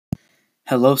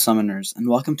Hello, Summoners, and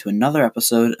welcome to another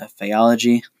episode of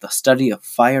Phaeology, the study of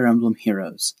Fire Emblem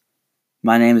heroes.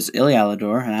 My name is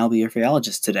Ilialador, and I'll be your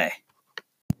Phaeologist today.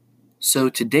 So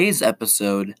today's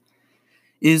episode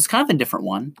is kind of a different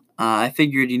one. I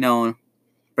figured,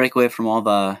 break away from all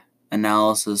the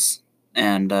analysis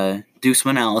and do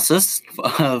some analysis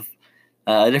of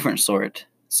a different sort.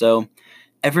 So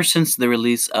ever since the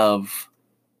release of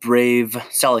Brave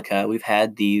Celica, we've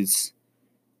had these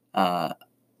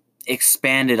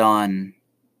expanded on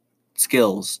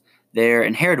skills. They're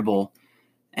inheritable,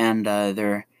 and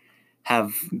they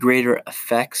have greater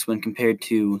effects when compared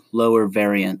to lower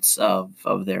variants of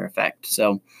their effect.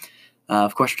 So,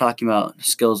 of course, we're talking about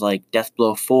skills like Death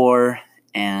Blow 4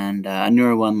 and a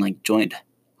newer one like Joint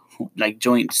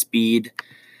Speed,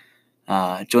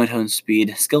 Joint Hone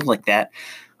Speed, skills like that.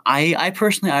 I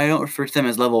personally, I don't refer to them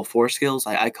as level 4 skills.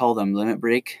 I call them limit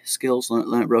break skills,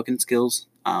 limit broken skills.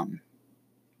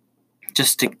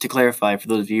 Just to clarify, for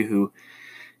those of you who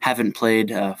haven't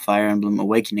played Fire Emblem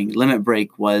Awakening, Limit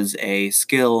Break was a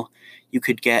skill you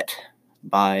could get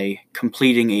by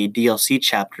completing a DLC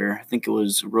chapter. I think it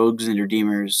was Rogues and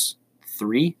Redeemers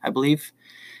 3, I believe.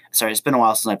 Sorry, it's been a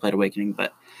while since I played Awakening,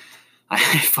 but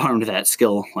I farmed that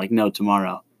skill like no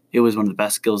tomorrow. It was one of the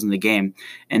best skills in the game.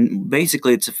 And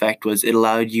basically its effect was it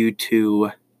allowed you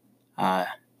to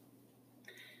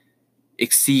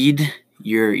exceed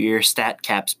your stat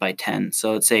caps by 10.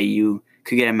 So let's say you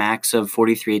could get a max of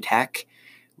 43 attack.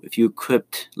 If you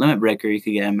equipped Limit Breaker, you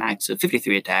could get a max of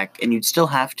 53 attack, and you'd still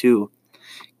have to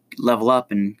level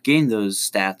up and gain those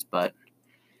stats, but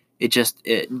it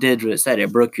did what it said.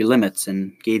 It broke your limits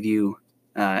and gave you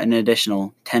an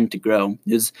additional 10 to grow.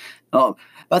 It was about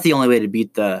the only way to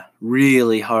beat the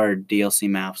really hard DLC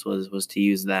maps was to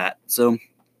use that. So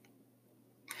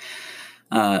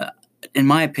in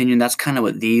my opinion, that's kind of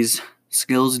what these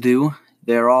skills do.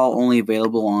 They're all only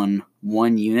available on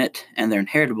one unit, and they're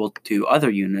inheritable to other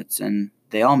units, and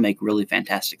they all make really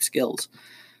fantastic skills.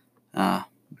 But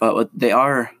what they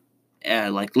are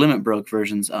like limit broke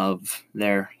versions of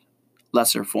their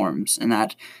lesser forms, and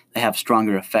that they have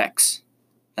stronger effects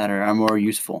that are more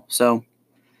useful. So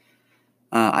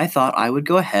I thought I would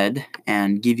go ahead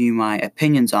and give you my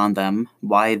opinions on them,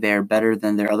 why they're better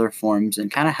than their other forms, and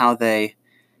kind of how they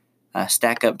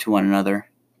stack up to one another.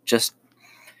 Just,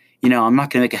 I'm not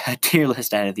going to make a tier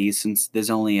list out of these since there's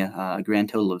only a grand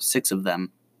total of 6 of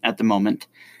them at the moment.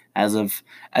 As of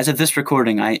this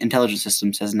recording, Intelligent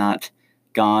Systems has not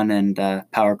gone and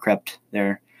power crept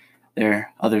their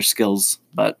other skills.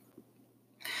 But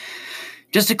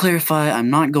just to clarify, I'm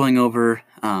not going over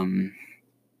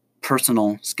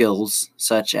personal skills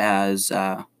such as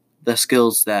the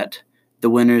skills that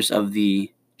the winners of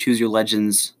the Choose Your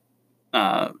Legends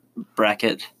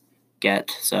bracket get.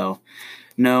 So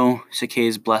no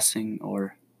Sakei's Blessing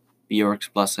or Bjork's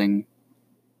Blessing.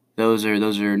 Those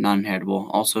are non-inheritable.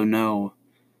 Also no,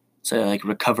 say like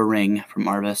Recover Ring from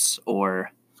Arvis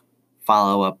or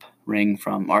Follow Up Ring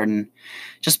from Arden.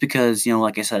 Just because,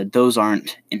 like I said, those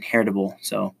aren't inheritable.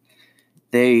 So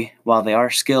while they are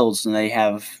skills and they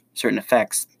have certain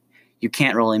effects, you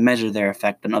can't really measure their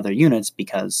effect on other units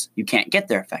because you can't get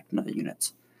their effect on other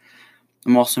units.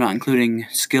 I'm also not including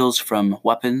skills from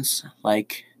weapons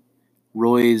like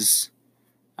Roy's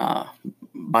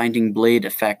Binding Blade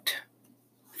effect.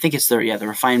 I think it's the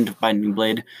Refined Binding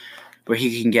Blade, where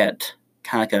he can get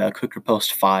kind of like a Quick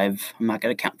Riposte 5. I'm not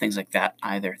going to count things like that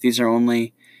either. These are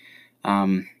only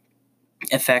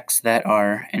effects that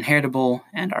are inheritable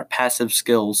and are passive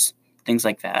skills, things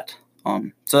like that.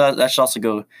 So that should also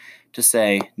go to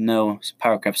say no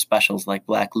power crept specials like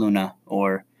Black Luna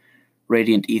or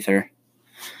Radiant Ether.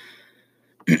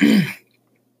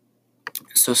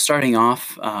 So starting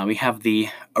off, we have the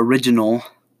original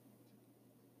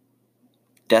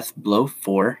Death Blow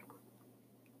 4.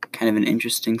 Kind of an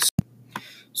interesting.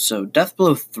 So Death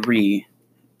Blow 3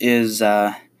 is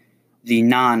the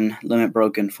non-limit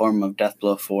broken form of Death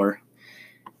Blow 4.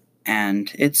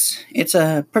 And it's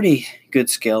a pretty good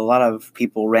skill. A lot of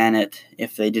people ran it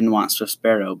if they didn't want Swift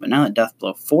Sparrow. But now that Death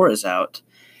Blow 4 is out,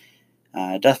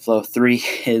 Death Blow 3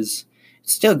 is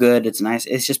still good. It's nice.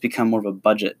 It's just become more of a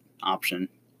budget option,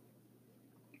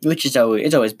 which it's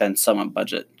always been somewhat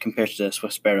budget compared to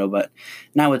Swift Sparrow, but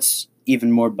now it's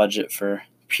even more budget for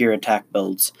pure attack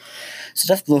builds.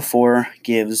 So Death Blow 4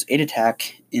 gives 8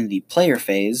 attack in the player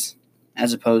phase,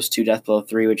 as opposed to Death Blow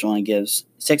 3, which only gives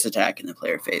 6 attack in the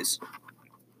player phase.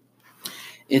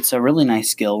 It's a really nice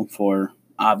skill for,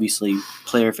 obviously,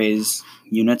 player phase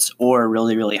units or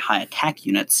really, really high attack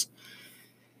units,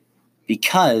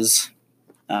 because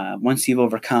once you've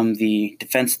overcome the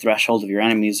defense threshold of your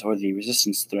enemies or the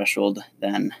resistance threshold,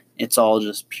 then it's all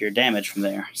just pure damage from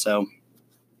there. So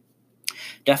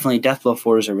definitely Deathblow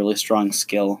 4 is a really strong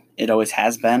skill. It always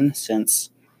has been since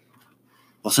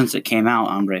it came out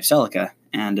on Brave Celica.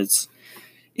 And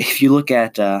if you look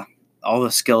at all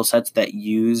the skill sets that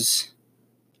use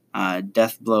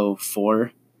Deathblow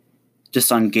 4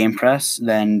 just on GamePress,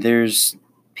 then there's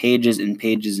pages and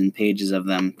pages and pages of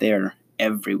them. They're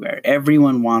everywhere.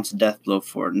 Everyone wants Deathblow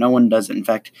 4. No one does it. In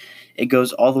fact, it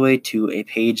goes all the way to a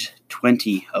page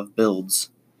 20 of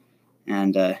builds.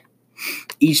 And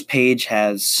each page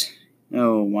has,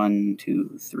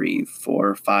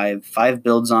 5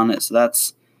 builds on it. So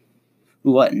that's,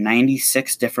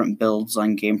 96 different builds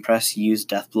on GamePress use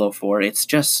Deathblow 4. It's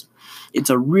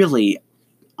a really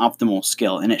optimal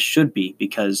skill, and it should be,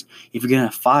 because if you're going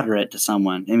to fodder it to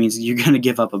someone, it means you're going to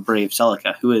give up a Brave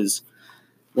Celica, who is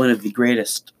one of the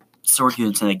greatest sword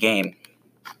units in the game.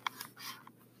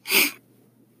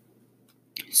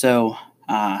 So,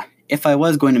 if I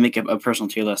was going to make a personal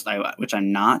tier list, which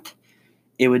I'm not,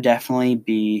 it would definitely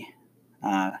be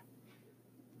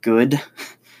good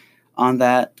on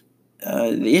that.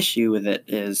 The issue with it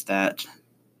is that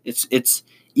it's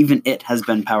even it has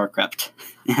been power crept,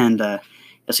 and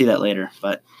you'll see that later.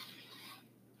 But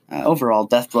overall,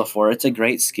 Deathblow 4, it's a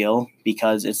great skill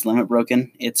because it's limit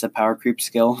broken. It's a power creep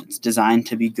skill. It's designed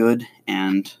to be good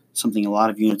and something a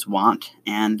lot of units want,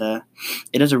 and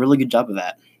it does a really good job of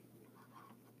that.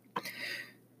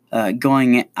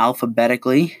 Going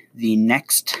alphabetically, the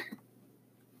next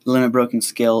limit broken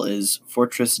skill is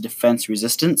Fortress Defense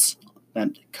Resistance.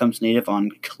 That comes native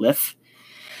on Cliff.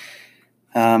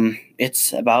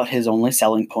 It's about his only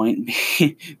selling point.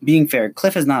 Being fair,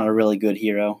 Cliff is not a really good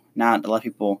hero. Not a lot of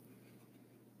people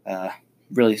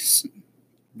really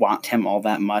want him all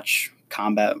that much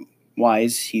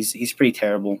combat-wise. He's pretty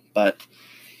terrible, but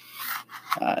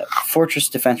Fortress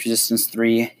Defense Resistance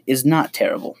 3 is not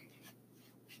terrible.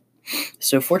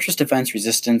 So Fortress Defense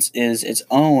Resistance is its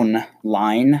own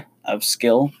line of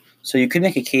skill. So you could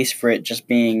make a case for it just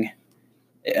being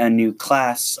a new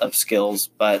class of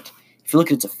skills, but if you look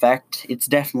at its effect, it's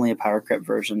definitely a power creep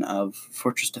version of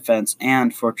Fortress Defense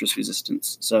and Fortress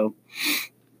Resistance. So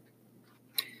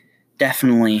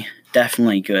definitely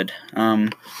good.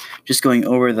 Just going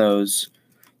over those,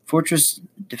 Fortress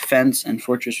Defense and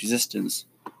Fortress Resistance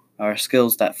are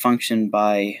skills that function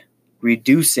by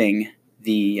reducing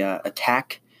the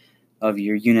attack of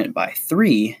your unit by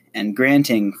 3 and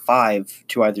granting 5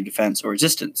 to either defense or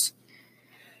resistance.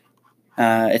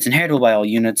 It's inheritable by all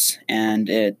units, and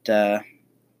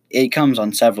it comes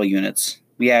on several units.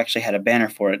 We actually had a banner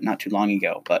for it not too long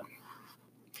ago, but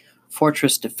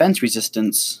Fortress Defense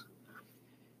Resistance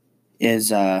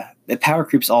is it power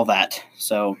creeps all that.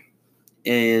 So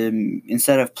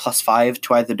instead of plus 5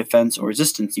 to either defense or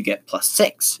resistance, you get plus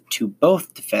 6 to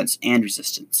both defense and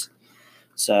resistance.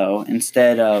 So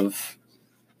instead of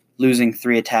losing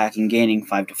 3 attack and gaining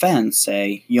 5 defense,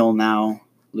 say, you'll now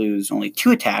lose only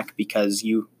 2 attack because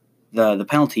the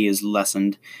penalty is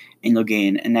lessened, and you'll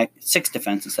gain 6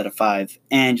 defense instead of 5,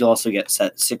 and you'll also get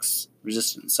set 6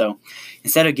 resistance. So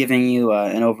instead of giving you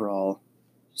an overall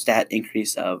stat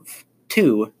increase of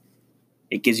 2,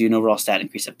 it gives you an overall stat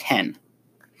increase of 10.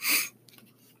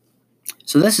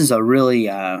 So this is a really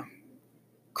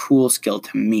cool skill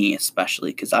to me,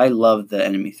 especially because I love the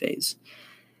enemy phase.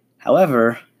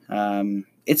 However,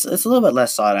 it's a little bit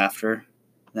less sought after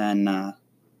than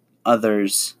other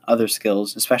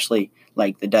skills, especially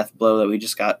like the death blow that we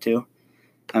just got to.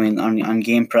 I mean, on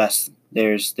GamePress,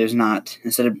 there's not,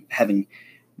 instead of having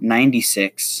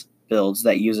 96 builds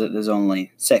that use it, there's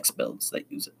only 6 builds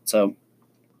that use it. So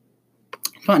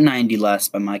about 90 less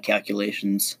by my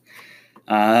calculations.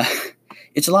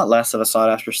 It's a lot less of a sought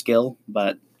after skill,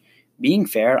 but being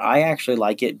fair, I actually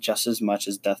like it just as much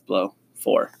as Deathblow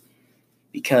 4,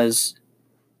 because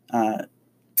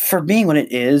for being what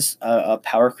it is, a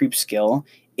power creep skill,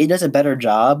 it does a better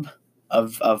job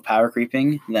of power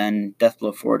creeping than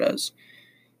Deathblow 4 does.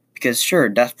 Because sure,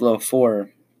 Deathblow 4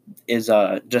 is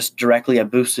just directly a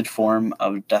boosted form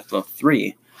of Deathblow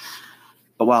 3,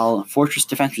 but while Fortress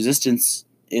Defense Resistance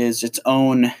is its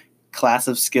own class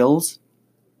of skills,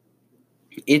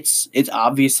 it's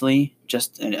obviously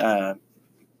just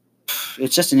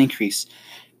it's just an increase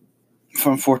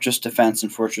from Fortress Defense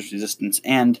and Fortress Resistance,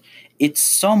 and it's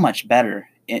so much better.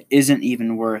 It isn't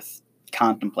even worth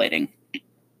contemplating.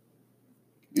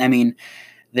 I mean,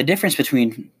 the difference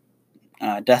between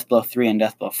Deathblow 3 and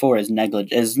Deathblow 4 is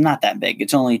not that big.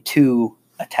 It's only 2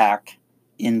 attack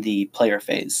in the player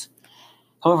phase.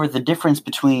 However, the difference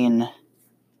between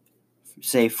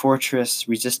say, Fortress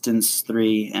Resistance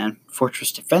 3 and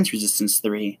Fortress Defense Resistance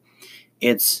 3,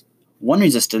 it's 1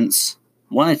 resistance,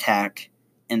 1 attack,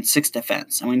 and 6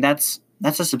 defense. I mean, that's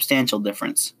a substantial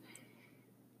difference.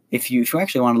 If you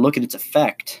actually want to look at its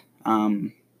effect,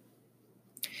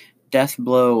 Death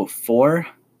Blow 4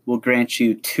 will grant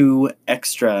you 2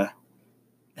 extra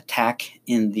attack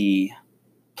in the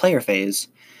player phase,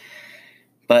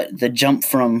 but the jump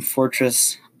from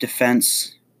Fortress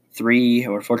Defense 3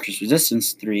 or Fortress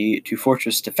Resistance 3 to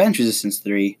Fortress Defense Resistance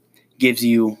 3 gives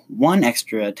you 1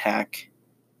 extra attack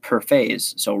per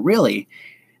phase. So really,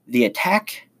 the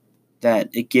attack that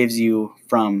it gives you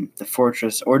from the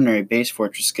Fortress ordinary base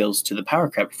Fortress skills to the Power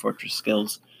Crept Fortress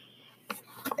skills,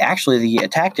 actually the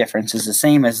attack difference is the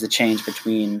same as the change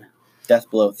between Death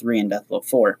Blow 3 and Death Blow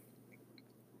 4.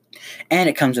 And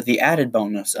it comes with the added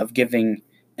bonus of giving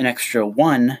an extra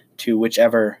 1 to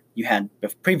whichever you had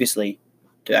previously,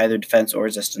 to either defense or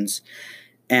resistance,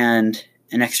 and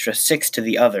an extra 6 to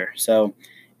the other. So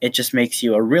it just makes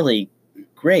you a really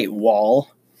great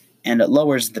wall, and it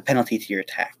lowers the penalty to your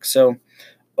attack. So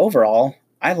overall,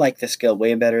 I like this skill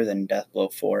way better than Death Blow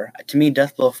 4. To me,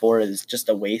 Death Blow 4 is just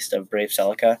a waste of Brave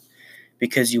Celica,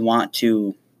 because you want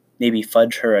to maybe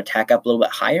fudge her attack up a little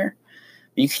bit higher.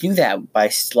 But you can do that by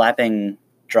slapping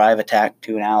Drive Attack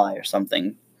to an ally or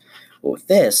something. But with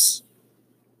this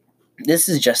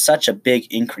is just such a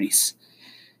big increase.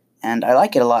 And I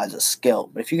like it a lot as a skill.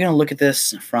 But if you're going to look at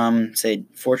this from, say,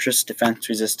 Fortress Defense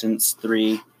Resistance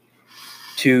 3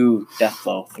 to Death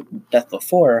Blow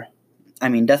 4, I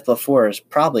mean, Death Blow 4 is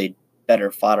probably better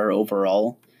fodder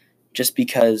overall, just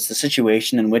because the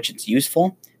situation in which it's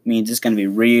useful means it's going to be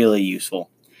really useful.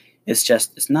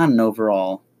 It's not an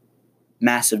overall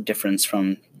massive difference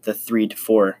from the 3 to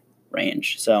 4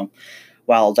 range. So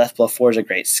while Death Blow 4 is a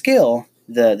great skill,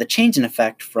 the change in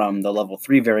effect from the level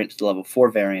 3 variant to the level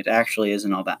 4 variant actually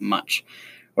isn't all that much.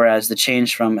 Whereas the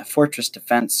change from a Fortress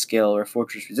Defense skill or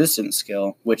Fortress Resistance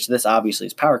skill, which this obviously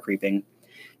is power creeping,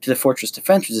 to the Fortress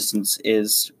Defense Resistance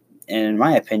is, in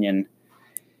my opinion,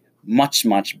 much,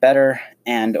 much better.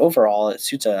 And overall, it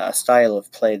suits a style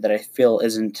of play that I feel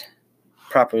isn't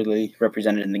properly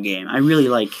represented in the game. I really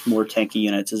like more tanky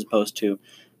units as opposed to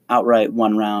outright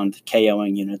one-round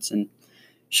KOing units. And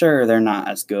sure, they're not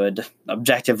as good.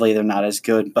 Objectively, they're not as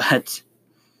good, but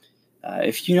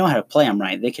if you know how to play them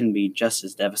right, they can be just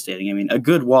as devastating. I mean, a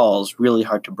good wall is really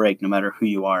hard to break no matter who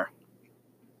you are.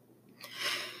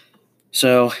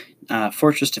 So,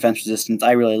 Fortress Defense Resistance,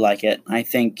 I really like it. I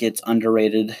think it's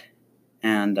underrated,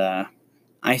 and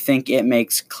I think it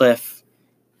makes Cliff,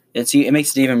 it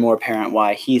makes it even more apparent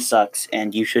why he sucks,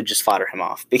 and you should just fodder him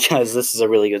off, because this is a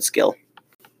really good skill.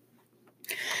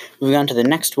 Moving on to the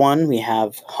next one, we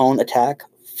have Hone Attack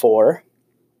 4.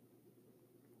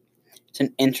 It's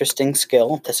an interesting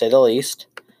skill, to say the least,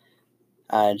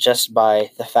 just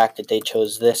by the fact that they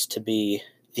chose this to be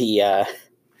the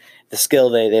skill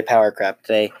they power crept.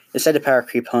 They decided to power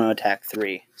creep Hone Attack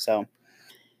 3. So,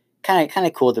 kind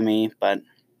of cool to me, but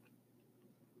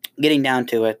getting down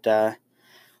to it,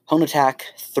 Hone Attack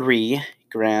 3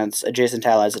 grants adjacent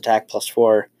allies attack plus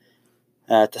 4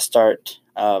 at the start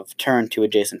of turn to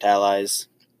adjacent allies.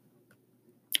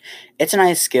 It's a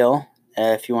nice skill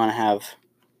if you want to have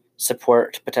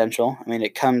support potential. I mean,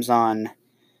 it comes on,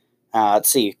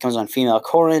 it comes on female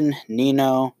Corrin,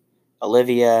 Nino,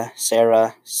 Olivia,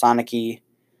 Sarah, Soniki,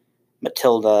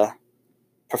 Matilda,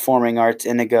 Performing Arts,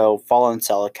 Inigo, Fallen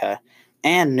Celica,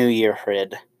 and New Year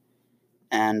Hrid.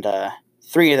 And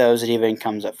 3 of those, it even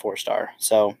comes at 4-star.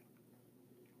 So,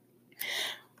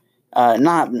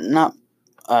 not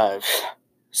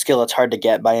skill that's hard to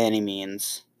get by any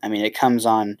means. I mean, it comes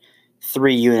on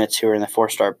 3 units who are in the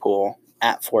 4-star pool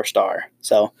at 4-star.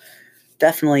 So,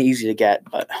 definitely easy to get.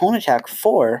 But Hone Attack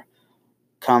 4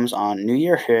 comes on New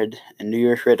Year Hrid and New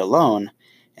Year Hrid alone,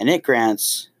 and it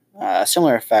grants a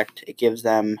similar effect. It gives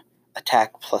them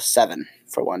attack plus 7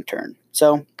 for 1 turn.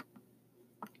 So,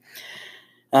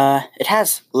 it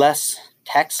has less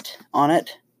text on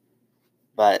it,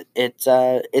 but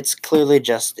it's clearly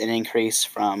just an increase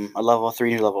from a level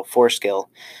 3 to level 4 skill.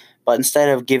 But instead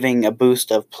of giving a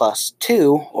boost of plus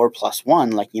 2 or plus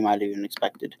 1 like you might have even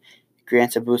expected, it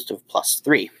grants a boost of plus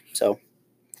 3. So,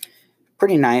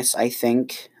 pretty nice, I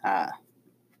think.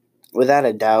 Without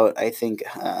a doubt, I think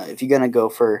if you're going to go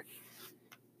for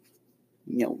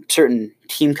certain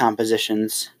team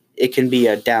compositions, it can be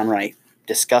a downright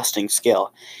disgusting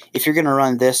skill. If you're going to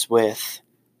run this with,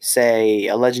 say,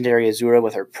 a legendary Azura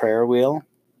with her prayer wheel,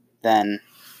 then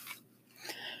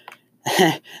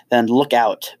look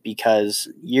out, because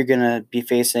you're going to be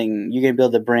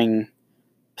able to bring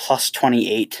plus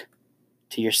 28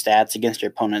 to your stats against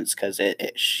your opponents because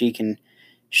she can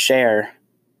share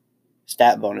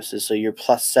stat bonuses. So your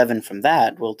 +7 from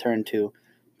that will turn to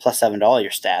 +7 to all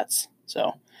your stats.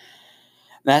 So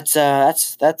that's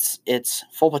its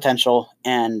full potential,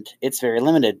 and it's very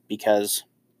limited because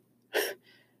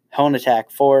Hone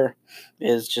Attack 4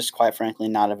 is just quite frankly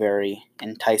not a very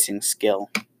enticing skill.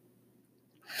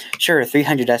 Sure,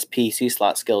 300 SP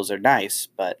C-slot skills are nice,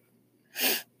 but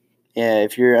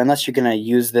unless you're gonna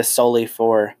use this solely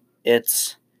for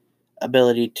its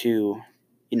ability to,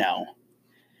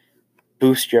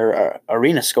 boost your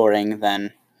arena scoring,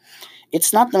 then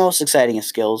it's not the most exciting of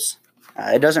skills.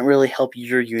 It doesn't really help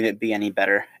your unit be any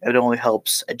better. It only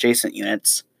helps adjacent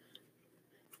units.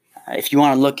 If you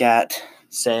want to look at,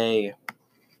 say,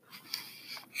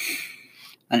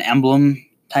 an emblem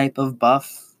type of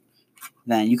buff,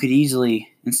 then you could easily,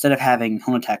 instead of having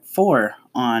Hone Attack 4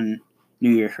 on New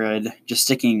Year Hood, just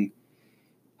sticking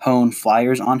Hone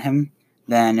Flyers on him,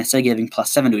 then instead of giving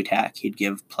 +7 to attack, he'd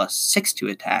give +6 to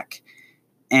attack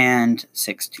and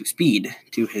 6 to speed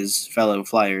to his fellow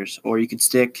Flyers. Or you could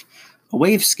stick a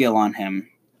wave skill on him,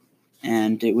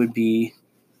 and it would be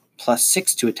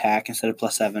 +6 to attack instead of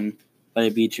 +7, but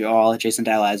it'd be to all adjacent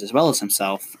allies as well as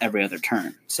himself every other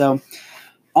turn. So,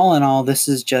 all in all, this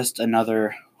is just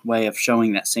another way of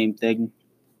showing that same thing.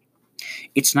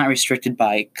 It's not restricted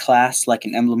by class like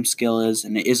an emblem skill is,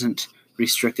 and it isn't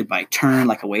restricted by turn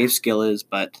like a wave skill is,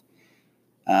 but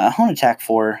Hone Attack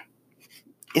 4,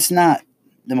 it's not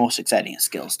the most exciting of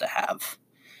skills to have.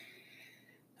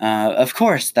 Of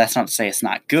course, that's not to say it's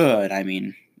not good. I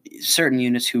mean, certain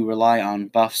units who rely on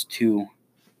buffs to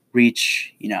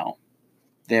reach,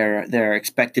 their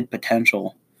expected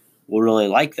potential will really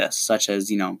like this, such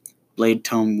as, Blade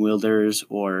Tome wielders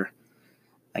or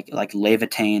like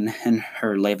Levitain and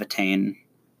her Levitain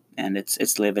and its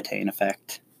Levitain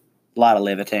effect. A lot of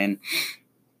Levitain.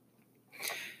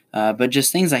 But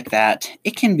just things like that,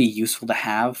 it can be useful to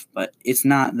have, but it's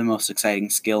not the most exciting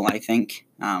skill, I think.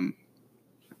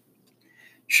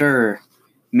 Sure,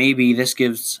 maybe this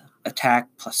gives attack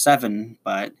 +7,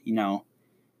 but,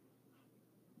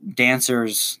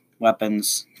 Dancer's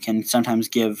weapons can sometimes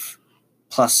give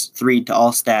 +3 to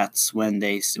all stats when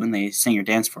they sing or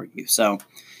dance for you. So,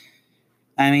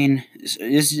 I mean,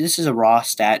 this is a raw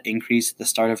stat increase at the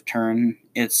start of turn.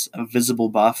 It's a visible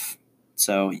buff,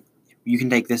 so you can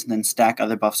take this and then stack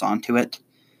other buffs onto it.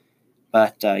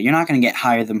 But you're not going to get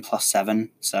higher than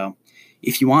 +7. So,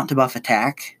 if you want to buff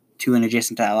attack to an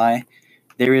adjacent ally,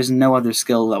 there is no other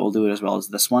skill that will do it as well as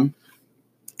this one.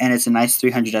 And it's a nice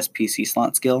 300 SP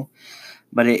C-slot skill,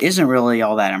 but it isn't really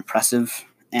all that impressive,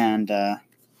 and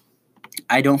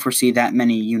I don't foresee that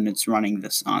many units running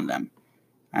this on them.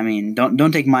 I mean,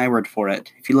 don't take my word for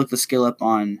it. If you look the skill up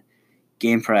on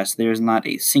GamePress, there's not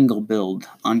a single build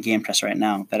on GamePress right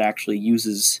now that actually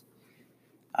uses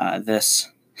this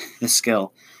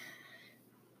skill.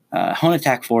 Hone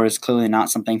Attack 4 is clearly not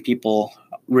something people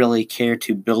really care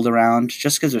to build around,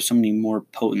 just because there's so many more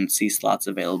potent C-slots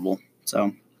available.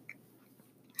 So,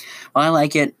 well, I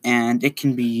like it, and it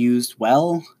can be used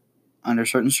well under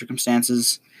certain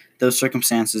circumstances. Those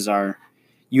circumstances are,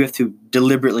 you have to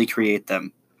deliberately create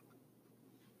them.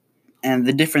 And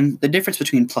the difference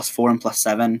between +4 and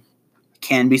 +7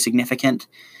 can be significant,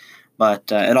 but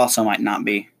it also might not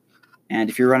be. And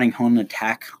if you're running Hone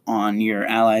Attack on your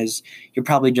allies, you're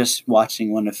probably just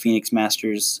watching one of Phoenix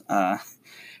Master's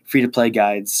free-to-play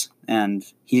guides, and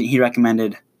he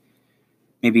recommended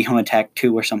maybe Hone Attack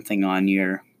 2 or something on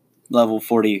your level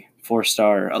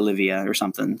 44-star Olivia or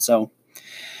something. So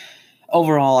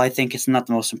overall, I think it's not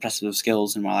the most impressive of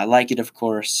skills, and while I like it, of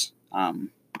course,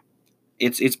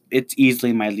 it's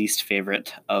easily my least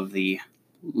favorite of the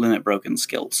limit broken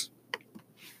skills.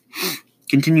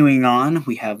 Continuing on,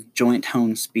 we have Joint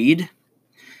Hone Speed,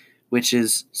 which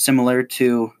is similar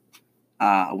to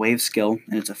a wave skill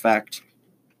in its effect.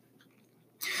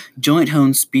 Joint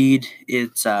Hone Speed,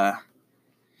 it's a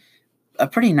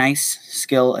pretty nice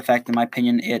skill effect in my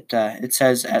opinion. It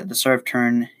says at the start of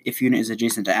turn, if unit is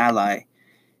adjacent to ally,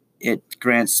 it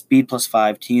grants speed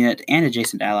 +5 to unit and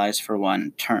adjacent allies for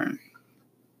 1 turn.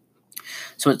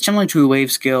 So it's similar to a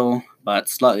wave skill, but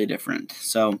slightly different.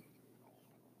 So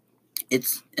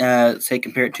it's, say,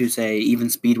 compare it to, say, Even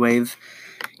Speed Wave.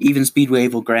 Even Speed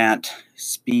Wave will grant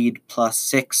speed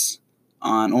 +6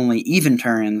 on only even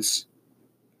turns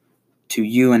to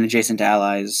you and adjacent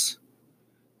allies,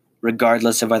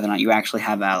 regardless of whether or not you actually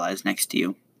have allies next to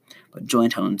you. But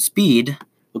Joint Hone Speed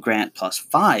will grant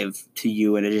 +5 to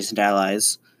you and adjacent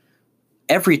allies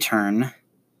every turn.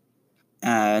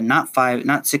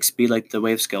 Not 6 speed like the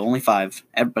wave skill, only 5,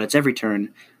 but it's every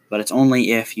turn but it's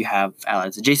only if you have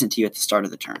allies adjacent to you at the start of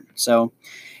the turn. So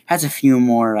it has a few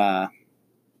more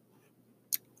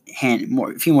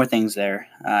few more things there.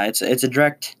 It's a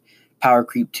direct power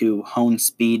creep to Hone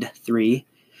Speed 3.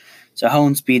 So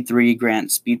Hone Speed 3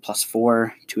 grants speed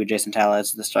 +4 to adjacent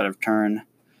allies at the start of turn,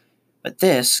 but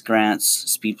this grants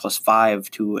speed +5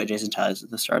 to adjacent allies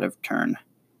at the start of turn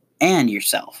and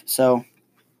yourself. So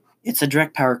it's a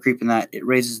direct power creep in that it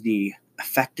raises the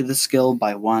effect of the skill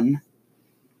by 1,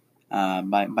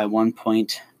 by 1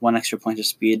 point, 1 extra point of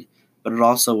speed, but it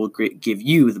also will give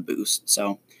you the boost.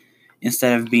 So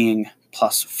instead of being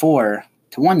 +4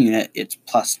 to 1 unit, it's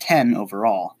 +10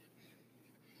 overall.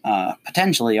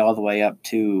 Potentially all the way up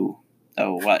to,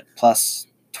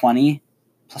 +20,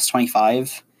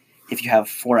 +25 if you have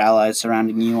 4 allies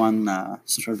surrounding you on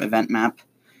some sort of event map.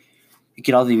 It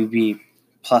could also be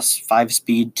 +5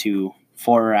 speed to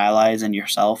 4 allies and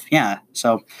yourself. Yeah,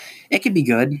 so it could be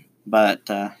good, but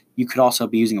you could also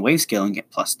be using a wave scale and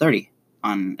get +30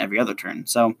 on every other turn.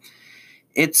 So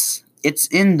it's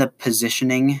in the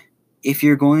positioning. If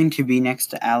you're going to be next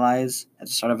to allies at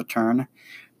the start of a turn,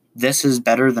 this is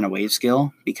better than a wave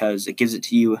skill because it gives it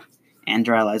to you and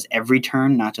your allies every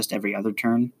turn, not just every other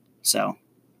turn. So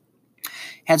it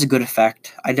has a good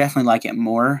effect. I definitely like it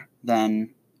more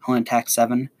than Hone Attack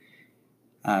 7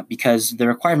 because the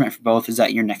requirement for both is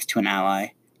that you're next to an ally.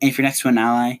 And if you're next to an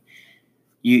ally,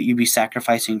 you'd be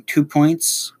sacrificing 2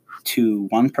 points to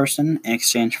one person in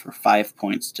exchange for 5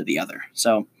 points to the other.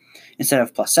 So instead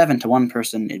of +7 to one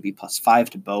person, it'd be +5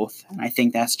 to both. And I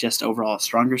think that's just overall a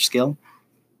stronger skill.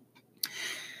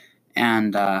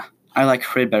 And I like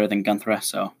Frid better than Gunthra,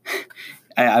 so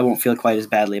I won't feel quite as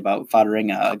badly about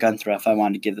foddering a Gunthra if I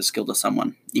wanted to give the skill to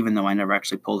someone, even though I never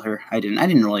actually pulled her. I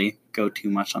didn't really go too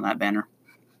much on that banner.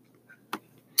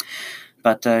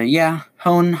 But yeah,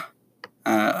 Hone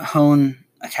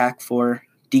Attack 4,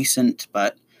 decent,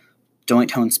 but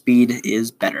Joint Hone Speed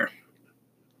is better.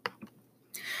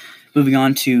 Moving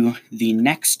on to the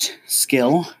next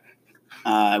skill,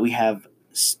 we have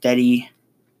Steady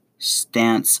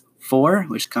Stance 4,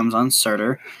 which comes on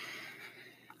Surtur.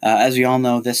 As we all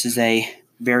know, this is a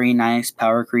very nice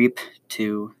power creep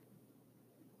to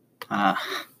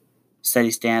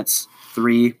Steady Stance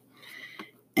 3,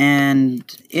 and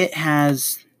it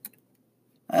has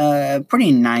a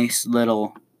pretty nice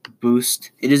little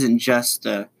boost. It isn't just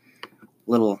a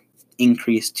little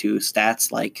increase to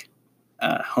stats like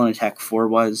Hone Attack 4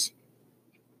 was.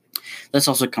 This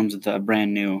also comes with a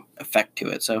brand new effect to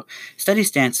it. So Steady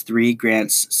Stance 3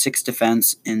 grants 6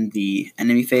 defense in the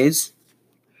enemy phase,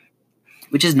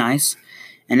 which is nice.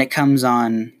 And it comes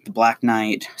on the Black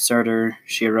Knight, Surtur,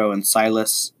 Shiro, and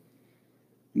Silas.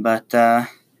 But,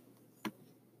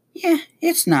 yeah,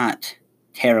 it's not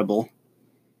terrible.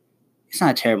 It's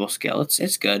not a terrible skill.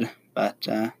 It's good, but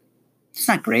it's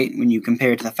not great when you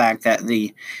compare it to the fact that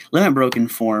the Limit Broken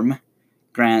form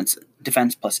grants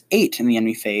defense +8 in the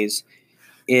enemy phase.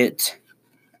 It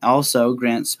also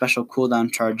grants special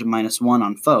cooldown charge of -1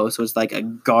 on foe, so it's like a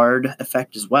guard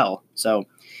effect as well. So,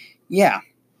 yeah,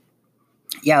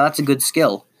 that's a good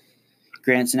skill.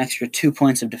 Grants an extra 2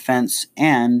 points of defense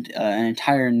and an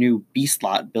entire new B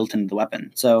slot built into the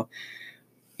weapon. So,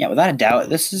 yeah, without a doubt,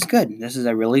 this is good. This is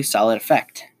a really solid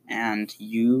effect, and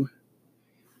you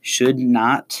should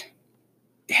not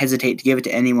hesitate to give it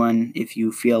to anyone if you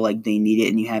feel like they need it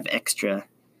and you have extra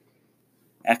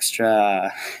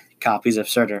copies of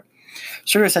Surtur.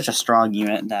 Surtur is such a strong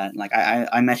unit that, like,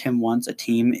 I met him once, a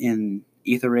team in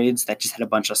Ether Raids that just had a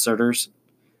bunch of Surturs.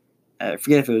 I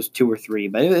forget if it was 2 or 3,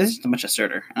 but it was just a bunch of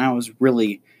Surtur, and I was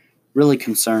really, really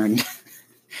concerned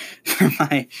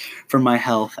for my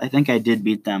health. I think I did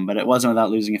beat them, but it wasn't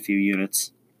without losing a few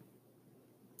units.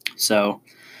 So,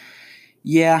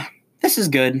 yeah, this is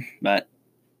good, but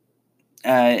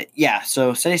yeah,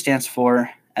 so Steady Stance 4,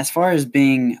 as far as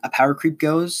being a power creep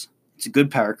goes, it's a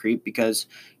good power creep because,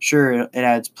 sure, it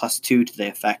adds +2 to the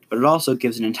effect, but it also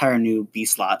gives an entire new B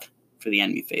slot for the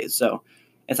enemy phase. So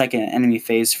it's like an enemy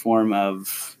phase form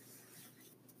of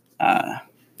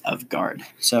guard.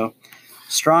 So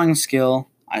strong skill.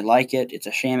 I like it. It's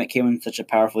a shame it came in such a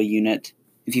powerful unit.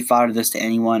 If you fodder this to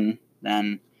anyone,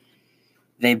 then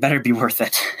they better be worth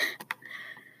it.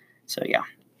 So yeah,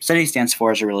 Steady Stance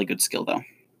 4 is a really good skill, though.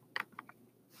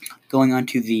 Going on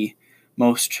to the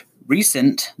most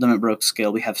recent Limit Broke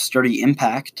skill, we have Sturdy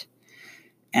Impact.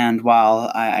 And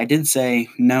while I did say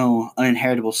no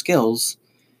uninheritable skills,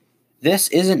 this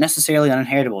isn't necessarily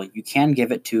uninheritable. You can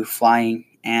give it to flying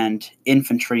and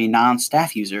infantry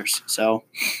non-staff users. So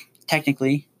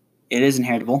technically, it is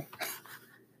inheritable.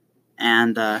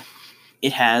 And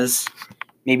it has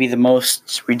maybe the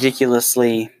most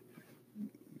ridiculously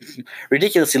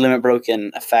ridiculously limit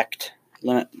broken effect,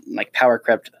 like power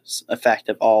crept effect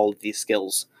of all these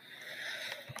skills.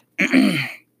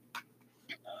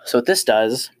 So what this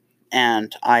does,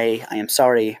 and I am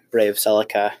sorry, Brave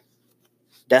Celica,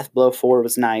 Death Blow 4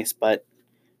 was nice, but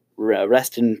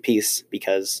rest in peace,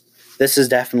 because this is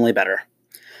definitely better.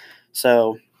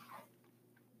 So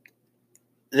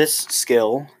this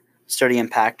skill, Sturdy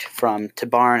Impact, from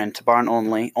Tibarn and Tibarn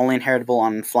only inheritable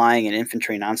on flying and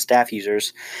infantry non-staff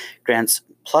users, grants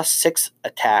 +6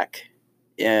 attack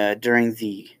during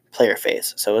the player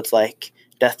phase. So it's like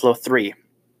Death Blow 3.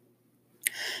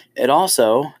 It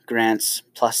also grants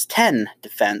 +10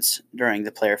 defense during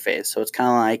the player phase. So it's kind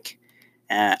of like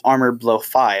Armored Blow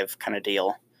 5 kind of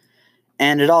deal.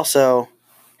 And it also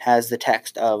has the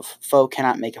text of foe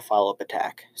cannot make a follow-up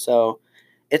attack. So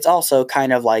it's also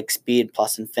kind of like speed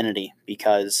plus infinity,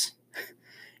 because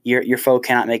your foe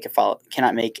cannot make a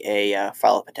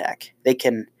follow-up attack. They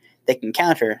can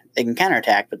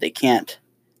counterattack, but they can't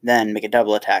then make a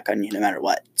double attack on you no matter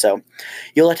what. So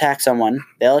you'll attack someone,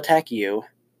 they'll attack you,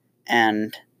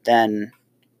 and then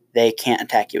they can't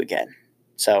attack you again.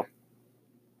 So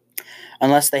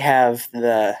unless they have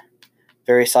the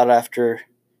very sought-after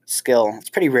skill, it's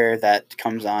pretty rare that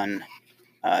comes on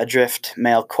Adrift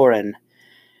Male Korin.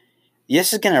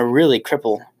 This is going to really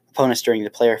cripple opponents during the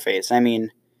player phase. I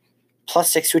mean,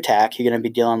 +6 to attack, you're going to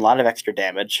be dealing a lot of extra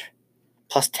damage.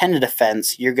 +10 to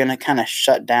defense, you're going to kind of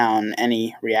shut down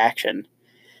any reaction.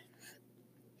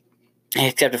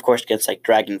 Except, of course, against like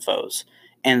dragon foes.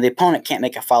 And the opponent can't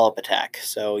make a follow-up attack,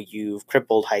 so you've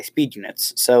crippled high-speed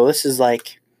units. So this is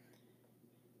like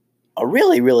a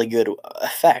really, really good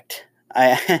effect.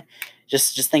 I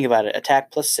just think about it.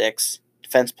 Attack +6,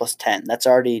 defense +10. That's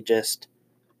already just,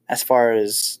 as far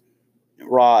as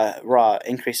raw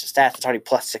increase of stats, it's already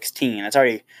 +16. It's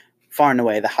already far and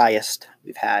away the highest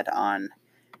we've had on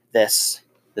this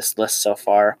list so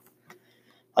far.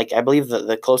 Like, I believe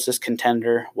the closest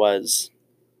contender was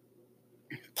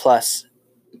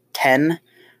 +10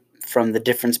 from the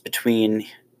difference between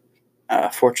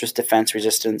Fortress Defense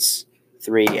Resistance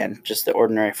 3 and just the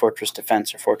ordinary Fortress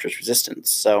Defense or Fortress Resistance.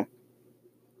 So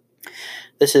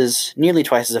this is nearly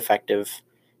twice as effective,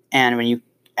 and when you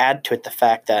add to it the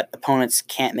fact that opponents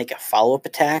can't make a follow-up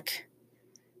attack,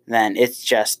 then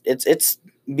it's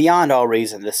beyond all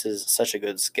reason this is such a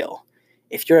good skill.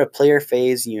 If you're a player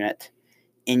phase unit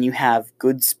and you have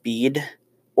good speed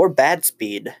or bad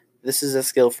speed, this is a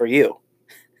skill for you.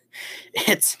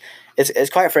 It's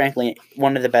quite frankly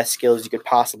one of the best skills you could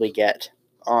possibly get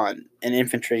on an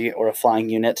infantry or a flying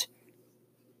unit,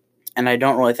 and I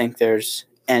don't really think there's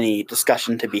any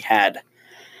discussion to be had.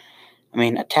 I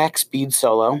mean, attack speed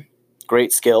solo,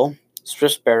 great skill.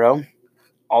 Swift Sparrow,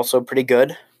 also pretty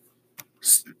good.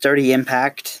 Sturdy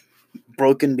Impact,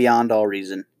 broken beyond all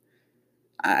reason.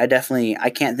 I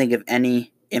can't think of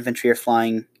any infantry or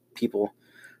flying people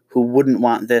who wouldn't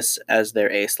want this as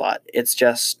their A slot. It's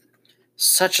just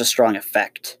such a strong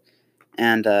effect.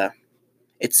 And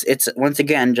it's once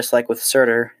again, just like with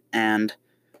Surtur and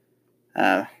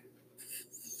Brave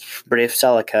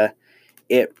Celica,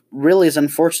 it really is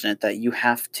unfortunate that you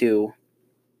have to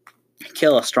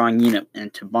kill a strong unit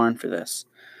and to barn for this.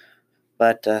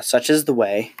 But such is the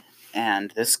way,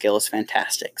 and this skill is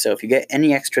fantastic. So if you get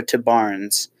any extra to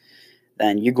barns,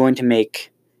 then you're going to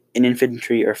make an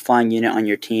infantry or flying unit on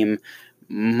your team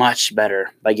much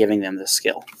better by giving them this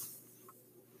skill.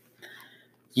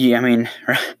 Yeah, I mean,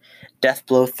 Death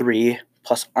Blow 3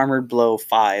 plus Armored Blow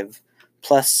 5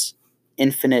 plus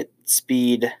infinite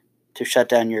speed to shut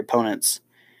down your opponents.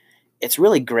 It's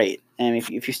really great. And if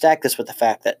you stack this with the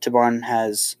fact that Tibarn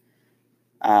has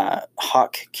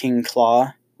Hawk King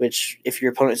Claw, which if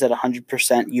your opponent is at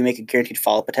 100%, you make a guaranteed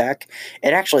follow-up attack,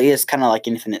 it actually is kind of like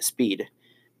infinite speed,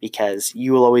 because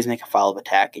you will always make a follow-up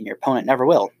attack and your opponent never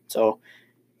will. So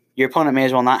your opponent may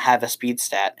as well not have a speed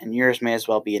stat, and yours may as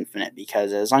well be infinite,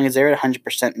 because as long as they're at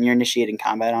 100% and you're initiating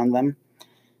combat on them,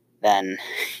 then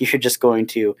you're just going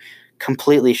to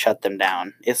completely shut them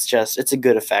down. It's a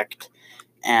good effect,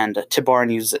 and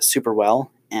Tibarn uses it super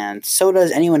well, and so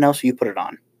does anyone else who you put it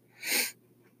on.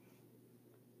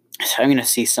 So I'm going to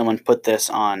see someone put this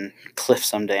on Cliff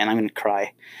someday, and I'm going to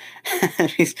cry.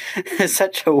 It's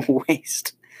such a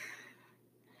waste.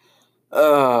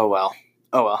 Oh well.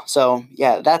 So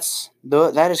yeah,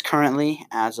 that is currently,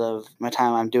 as of my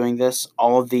time I'm doing this,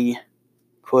 all of the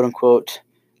quote unquote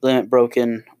limit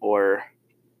broken or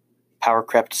power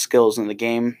crept skills in the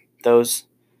game. Those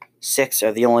 6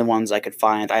 are the only ones I could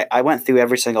find. I went through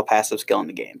every single passive skill in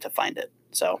the game to find it.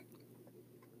 So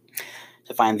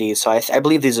to find these. So I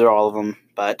believe these are all of them,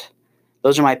 but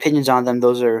those are my opinions on them.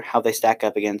 Those are how they stack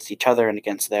up against each other and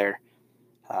against their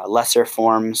lesser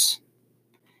forms.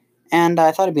 And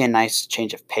I thought it'd be a nice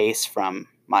change of pace from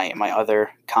my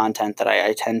other content that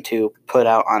I tend to put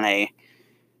out on a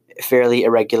fairly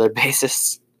irregular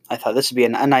basis. I thought this would be a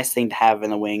nice thing to have in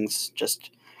the wings,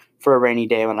 just for a rainy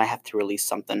day when I have to release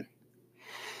something.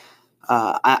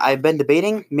 I've been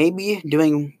debating maybe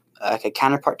doing like a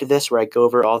counterpart to this where I go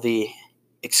over all the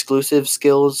exclusive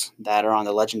skills that are on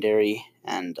the legendary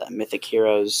and mythic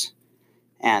heroes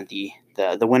and the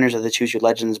winners of the Choose Your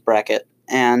Legends bracket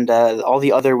and all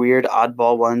the other weird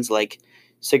oddball ones like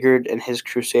Sigurd and his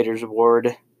Crusader's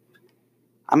Ward.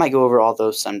 I might go over all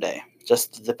those someday.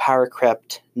 Just the power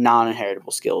crept,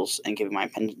 non-inheritable skills and giving my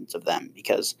opinions of them,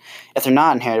 because if they're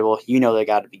not inheritable, they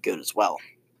got to be good as well.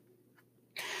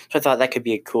 So I thought that could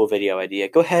be a cool video idea.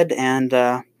 Go ahead and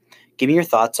give me your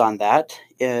thoughts on that.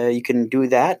 You can do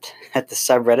that at the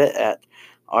subreddit at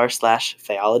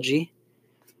r/Phaeology.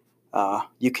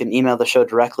 You can email the show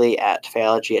directly at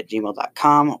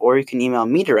phaeology@gmail.com, or you can email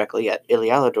me directly at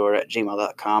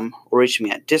ilialador@gmail.com, or reach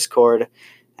me at Discord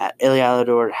at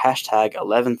ilialador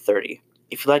 #1130.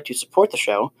 If you'd like to support the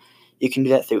show, you can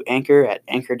do that through Anchor at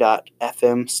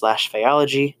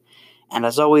anchor.fm/phaeology. And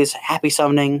as always, happy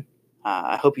summoning.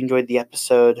 I hope you enjoyed the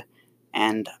episode,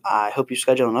 and I hope you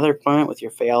schedule another appointment with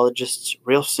your phaeologists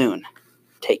real soon.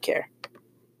 Take care.